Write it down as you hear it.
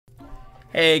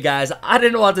Hey guys, I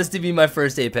didn't want this to be my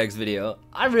first Apex video.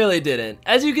 I really didn't.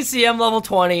 As you can see, I'm level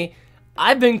 20.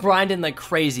 I've been grinding like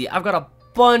crazy. I've got a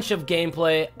bunch of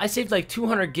gameplay. I saved like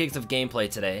 200 gigs of gameplay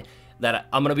today that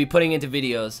I'm going to be putting into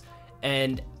videos.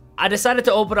 And I decided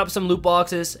to open up some loot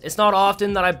boxes. It's not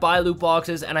often that I buy loot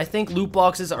boxes, and I think loot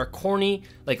boxes are corny,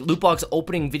 like loot box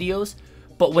opening videos.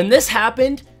 But when this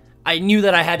happened, I knew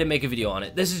that I had to make a video on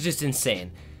it. This is just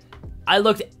insane. I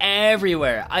looked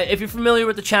everywhere. If you're familiar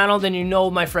with the channel, then you know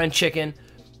my friend Chicken.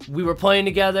 We were playing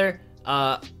together.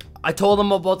 I told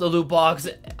him about the loot box,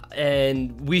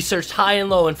 and we searched high and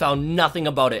low and found nothing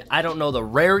about it. I don't know the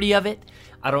rarity of it.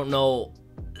 I don't know.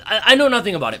 I know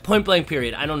nothing about it. Point blank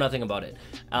period. I know nothing about it.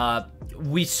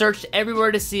 We searched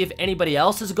everywhere to see if anybody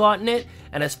else has gotten it,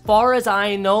 and as far as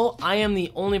I know, I am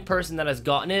the only person that has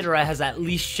gotten it or has at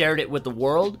least shared it with the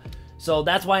world. So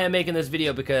that's why I'm making this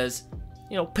video, because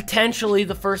you know, potentially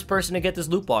the first person to get this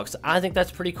loot box. I think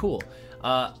that's pretty cool.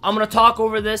 I'm gonna talk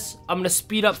over this. I'm gonna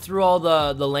speed up through all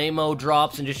the lame-o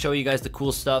drops and just show you guys the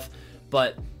cool stuff.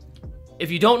 But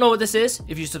if you don't know what this is,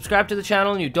 if you subscribe to the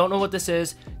channel and you don't know what this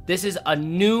is a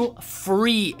new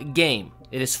free game.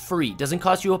 It is free. Doesn't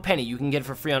cost you a penny. You can get it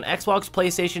for free on Xbox,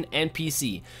 PlayStation, and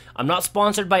PC. I'm not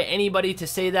sponsored by anybody to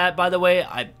say that, by the way.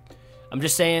 I'm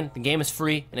just saying the game is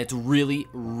free and it's really,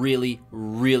 really,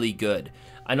 really good.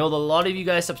 I know that a lot of you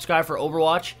guys subscribe for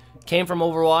Overwatch, came from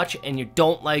Overwatch, and you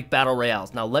don't like Battle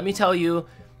Royales. Now, let me tell you,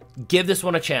 give this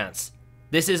one a chance.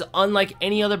 This is unlike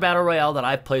any other Battle Royale that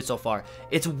I've played so far.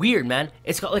 It's weird, man.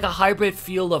 It's got like a hybrid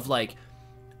feel of like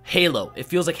Halo. It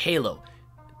feels like Halo.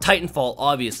 Titanfall,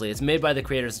 obviously. It's made by the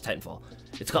creators of Titanfall.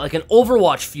 It's got like an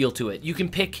Overwatch feel to it. You can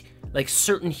pick like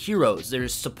certain heroes.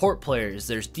 There's support players,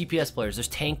 there's DPS players, there's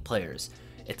tank players.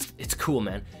 It's cool,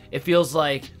 man. It feels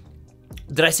like...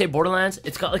 Did I say Borderlands?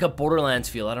 It's got like a Borderlands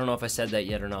feel. I don't know if I said that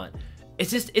yet or not.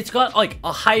 It's got like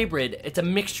a hybrid. It's a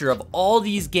mixture of all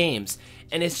these games,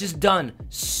 and it's just done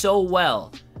so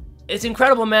well. It's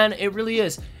incredible, man. It really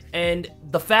is. And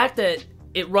the fact that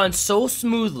it runs so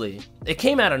smoothly, it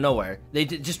came out of nowhere. They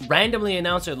just randomly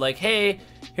announced it like, hey,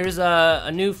 here's a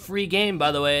new free game,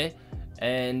 by the way,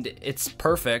 and it's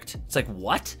perfect. It's like,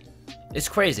 what? It's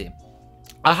crazy.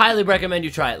 I highly recommend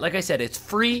you try it. Like I said, it's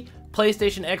free.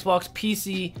 PlayStation, Xbox,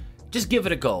 PC, just give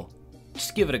it a go.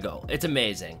 Just give it a go. It's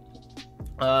amazing.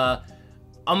 I'm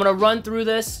gonna run through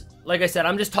this. Like I said,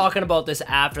 I'm just talking about this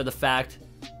after the fact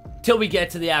till we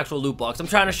get to the actual loot box. I'm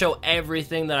trying to show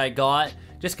everything that I got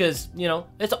just because, you know,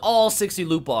 it's all 60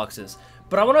 loot boxes.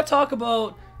 But I want to talk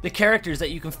about the characters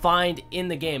that you can find in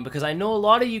the game, because I know a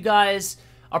lot of you guys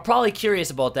are probably curious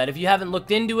about that. If you haven't looked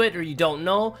into it or you don't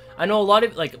know, I know a lot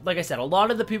of, like I said, a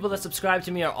lot of the people that subscribe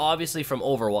to me are obviously from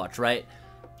Overwatch, right?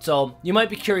 So you might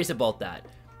be curious about that.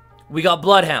 We got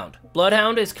Bloodhound.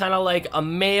 Bloodhound is kind of like a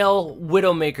male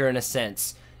Widowmaker in a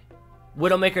sense.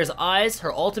 Widowmaker's eyes,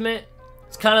 her ultimate,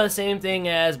 it's kind of the same thing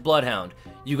as Bloodhound.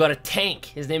 You got a tank.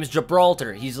 His name is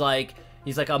Gibraltar. He's like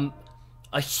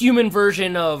a human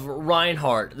version of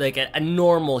Reinhardt, like a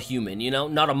normal human, you know,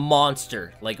 not a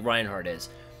monster like Reinhardt is.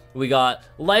 We got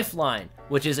Lifeline,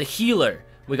 which is a healer.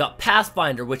 We got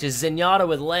Pathfinder, which is Zenyatta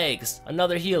with legs,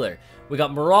 another healer. We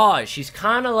got Mirage. She's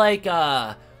kind of like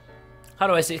how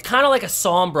do I say? Kind of like a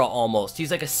Sombra almost.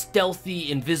 He's like a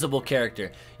stealthy, invisible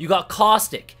character. You got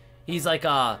Caustic. He's like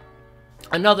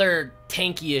another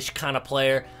tanky-ish kind of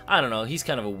player. I don't know. He's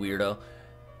kind of a weirdo.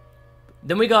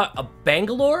 Then we got a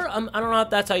Bangalore. I don't know if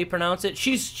that's how you pronounce it.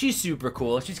 She's super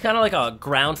cool. She's kind of like a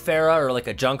ground Pharah or like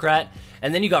a Junkrat.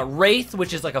 And then you got Wraith,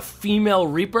 which is like a female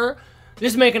Reaper.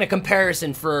 Just making a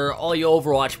comparison for all you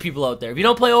Overwatch people out there. If you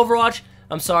don't play Overwatch,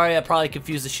 I'm sorry, I probably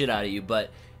confused the shit out of you.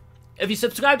 But if you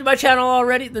subscribe to my channel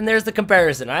already, then there's the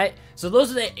comparison, alright? So those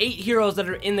are the 8 heroes that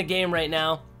are in the game right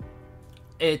now.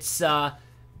 It's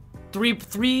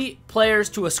three players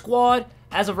to a squad.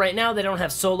 As of right now, they don't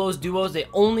have solos, duos. They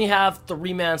only have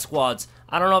 3-man squads.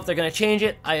 I don't know if they're going to change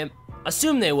it. I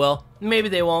assume they will. Maybe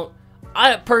they won't.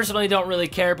 I personally don't really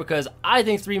care because I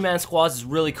think 3-man squads is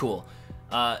really cool.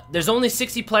 There's only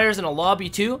 60 players in a lobby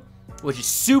too, which is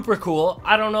super cool.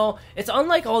 I don't know. It's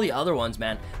unlike all the other ones,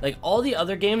 man. Like all the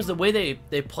other games, the way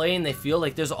they play and they feel,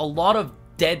 like there's a lot of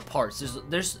dead parts.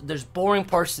 There's boring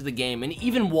parts to the game, and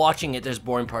even watching it, there's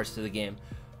boring parts to the game.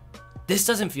 This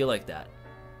doesn't feel like that.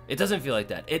 It doesn't feel like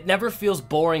that. It never feels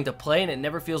boring to play, and it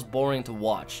never feels boring to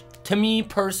watch. To me,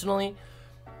 personally,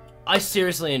 I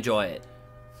seriously enjoy it.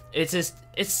 It's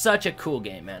such a cool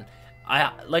game, man.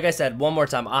 Like I said, one more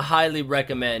time, I highly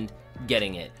recommend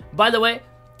getting it. By the way,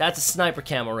 that's a sniper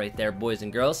camo right there, boys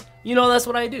and girls. You know that's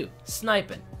what I do,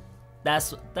 sniping.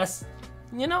 That's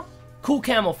you know, cool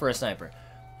camo for a sniper.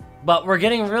 But we're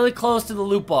getting really close to the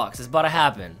loot box. It's about to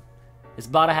happen. It's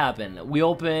about to happen. We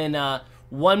open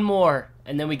one more,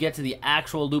 and then we get to the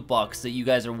actual loot box that you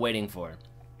guys are waiting for.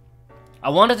 I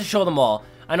wanted to show them all.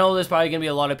 I know there's probably going to be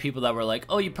a lot of people that were like,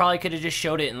 oh, you probably could have just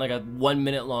showed it in like a 1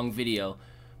 minute long video.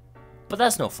 But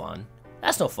that's no fun.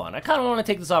 That's no fun. I kind of want to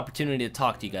take this opportunity to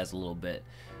talk to you guys a little bit.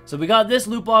 So we got this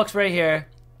loot box right here.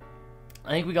 I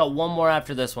think we got one more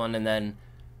after this one, and then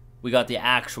we got the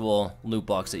actual loot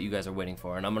box that you guys are waiting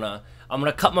for. And I'm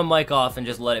gonna cut my mic off and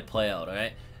just let it play out,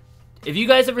 alright? If you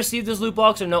guys have received this loot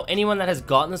box or know anyone that has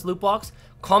gotten this loot box,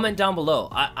 comment down below.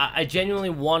 I genuinely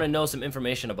want to know some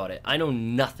information about it. I know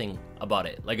nothing about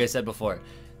it. Like I said before,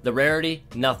 the rarity,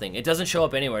 nothing. It doesn't show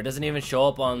up anywhere. It doesn't even show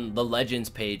up on the legends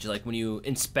page, like when you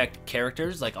inspect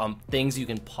characters, like on things you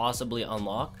can possibly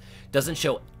unlock. It doesn't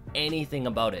show anything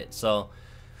about it. So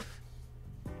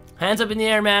hands up in the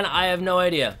air, man. I have no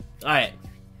idea. Alright,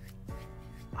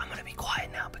 I'm gonna be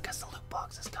quiet now because the loot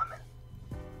box is coming.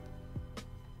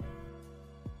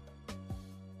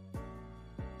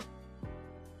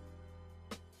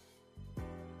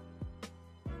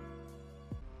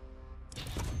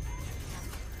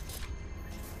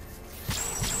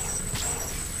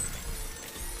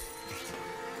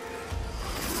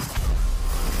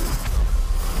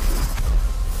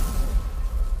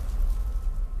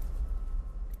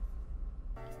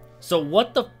 So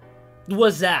what the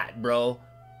was that, bro?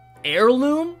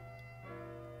 Heirloom?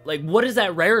 Like, what is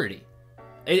that rarity?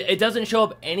 It doesn't show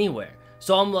up anywhere.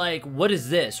 So I'm like, what is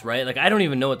this, right? Like, I don't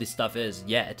even know what this stuff is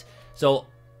yet. So,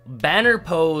 banner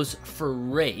pose for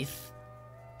Wraith.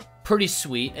 Pretty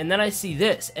sweet. And then I see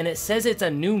this, and it says it's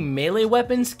a new melee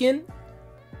weapon skin.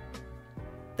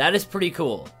 That is pretty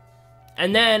cool.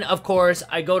 And then, of course,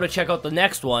 I go to check out the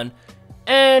next one,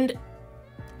 and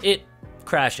it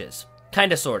crashes.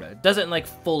 Kinda, sorta. Doesn't, like,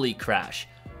 fully crash.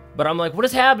 But I'm like, what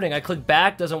is happening? I click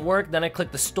back, doesn't work. Then I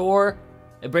click the store.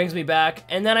 It brings me back.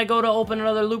 And then I go to open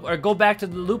another loop, or go back to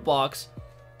the loot box.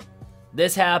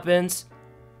 This happens.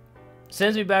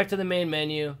 Sends me back to the main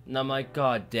menu. And I'm like,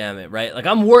 god damn it, right? Like,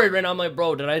 I'm worried right now. I'm like,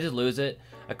 bro, did I just lose it?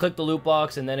 I click the loot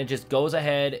box, and then it just goes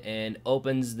ahead and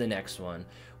opens the next one.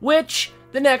 Which,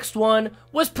 the next one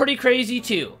was pretty crazy,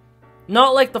 too.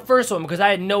 Not like the first one, because I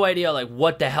had no idea, like,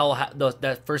 what the hell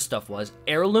that first stuff was.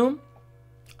 Heirloom?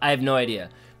 I have no idea.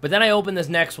 But then I open this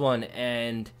next one,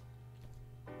 and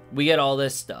we get all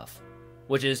this stuff,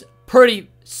 which is pretty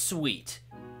sweet.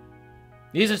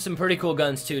 These are some pretty cool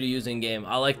guns, too, to use in-game.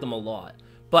 I like them a lot.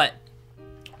 But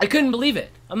I couldn't believe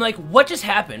it. I'm like, what just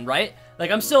happened, right?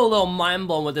 Like, I'm still a little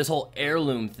mind-blown with this whole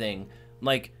heirloom thing. I'm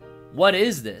like, what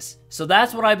is this? So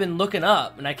that's what I've been looking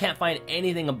up, and I can't find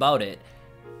anything about it.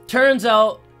 Turns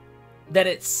out that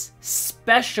it's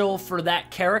special for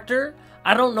that character.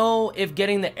 I don't know if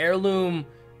getting the heirloom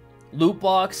loot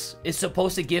box is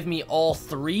supposed to give me all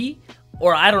three,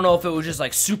 or I don't know if it was just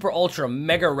like super ultra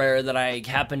mega rare that I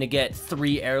happen to get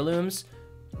 3 heirlooms.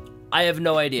 I have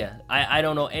no idea. I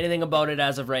don't know anything about it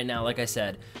as of right now, like I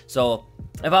said. So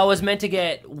if I was meant to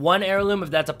get 1 heirloom, if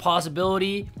that's a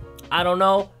possibility, I don't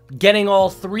know. Getting all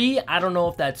 3, I don't know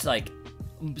if that's like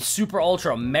super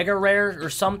ultra mega rare or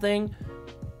something.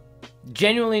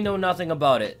 Genuinely know nothing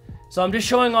about it. So I'm just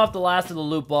showing off the last of the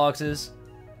loot boxes.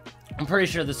 I'm pretty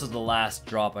sure this is the last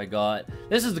drop I got.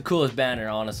 This is the coolest banner,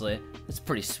 honestly. It's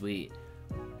pretty sweet.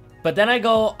 But then I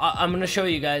go, I'm gonna show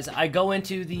you guys. I go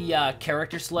into the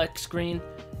character select screen,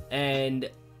 and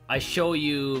I show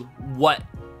you what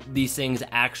these things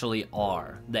actually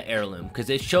are, the heirloom, because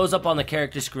it shows up on the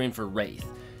character screen for Wraith.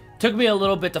 Took me a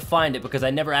little bit to find it because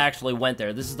I never actually went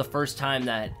there. This is the first time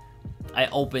that I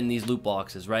opened these loot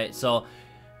boxes, right? So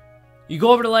you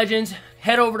go over to Legends,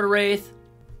 head over to Wraith,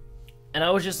 and I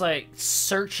was just like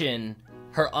searching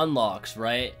her unlocks,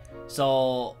 right?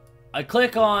 So I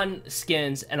click on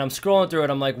skins and I'm scrolling through it.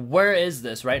 I'm like, where is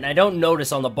this, right? And I don't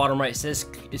notice on the bottom right, it says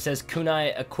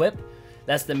kunai equip.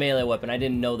 That's the melee weapon. I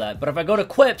didn't know that. But if I go to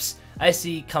quips, I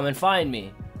see come and find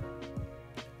me.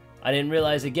 I didn't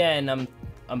realize again,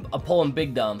 I'm pulling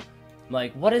big dumb. I'm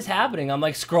like, what is happening? I'm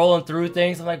like scrolling through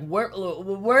things. I'm like,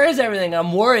 where is everything?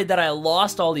 I'm worried that I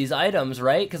lost all these items,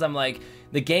 right? Because I'm like,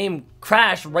 the game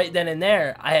crashed right then and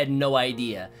there. I had no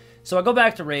idea. So I go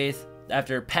back to Wraith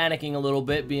after panicking a little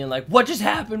bit, being like, what just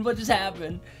happened? What just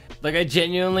happened? Like, I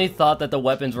genuinely thought that the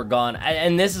weapons were gone.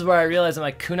 And this is where I realized I'm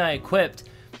like, kunai equipped.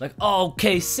 Like, oh,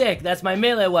 okay, sick. That's my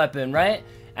melee weapon, right?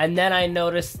 And then I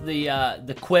noticed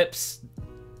the quips,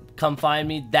 come find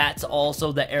me. That's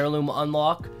also the heirloom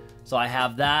unlock. So I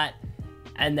have that.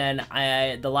 And then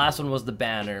the last one was the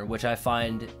banner, which I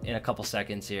find in a couple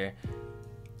seconds here.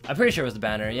 I'm pretty sure it was the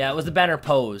banner. Yeah, it was the banner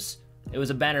pose. It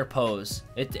was a banner pose.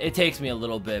 It takes me a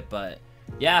little bit, but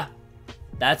yeah,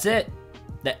 that's it.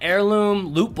 the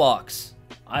Heirloom Lootbox.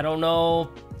 I don't know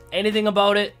anything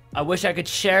about it. I wish I could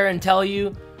share and tell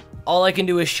you. All I can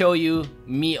do is show you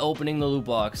me opening the loot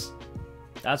box.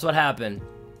 That's what happened.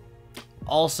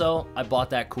 Also, I bought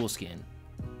that cool skin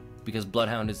because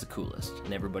Bloodhound is the coolest,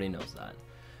 and everybody knows that.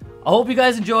 I hope you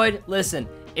guys enjoyed. Listen,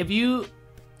 if you,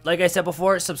 like I said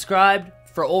before, subscribed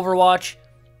for Overwatch,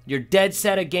 you're dead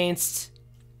set against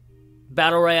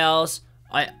Battle Royales,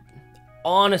 I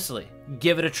honestly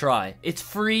give it a try. It's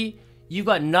free. You've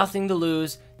got nothing to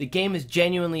lose. The game is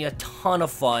genuinely a ton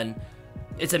of fun.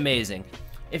 It's amazing.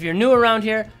 If you're new around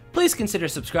here, please consider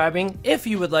subscribing if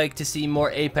you would like to see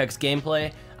more Apex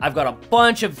gameplay. I've got a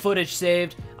bunch of footage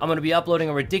saved. I'm going to be uploading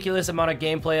a ridiculous amount of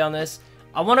gameplay on this.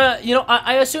 I want to, you know,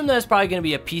 I assume that it's probably going to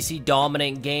be a PC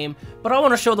dominant game, but I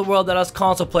want to show the world that us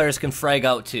console players can frag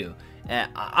out too.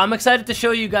 I'm excited to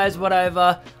show you guys what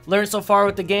I've learned so far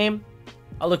with the game.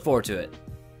 I look forward to it.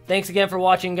 Thanks again for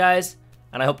watching, guys,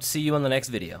 and I hope to see you in the next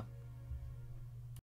video.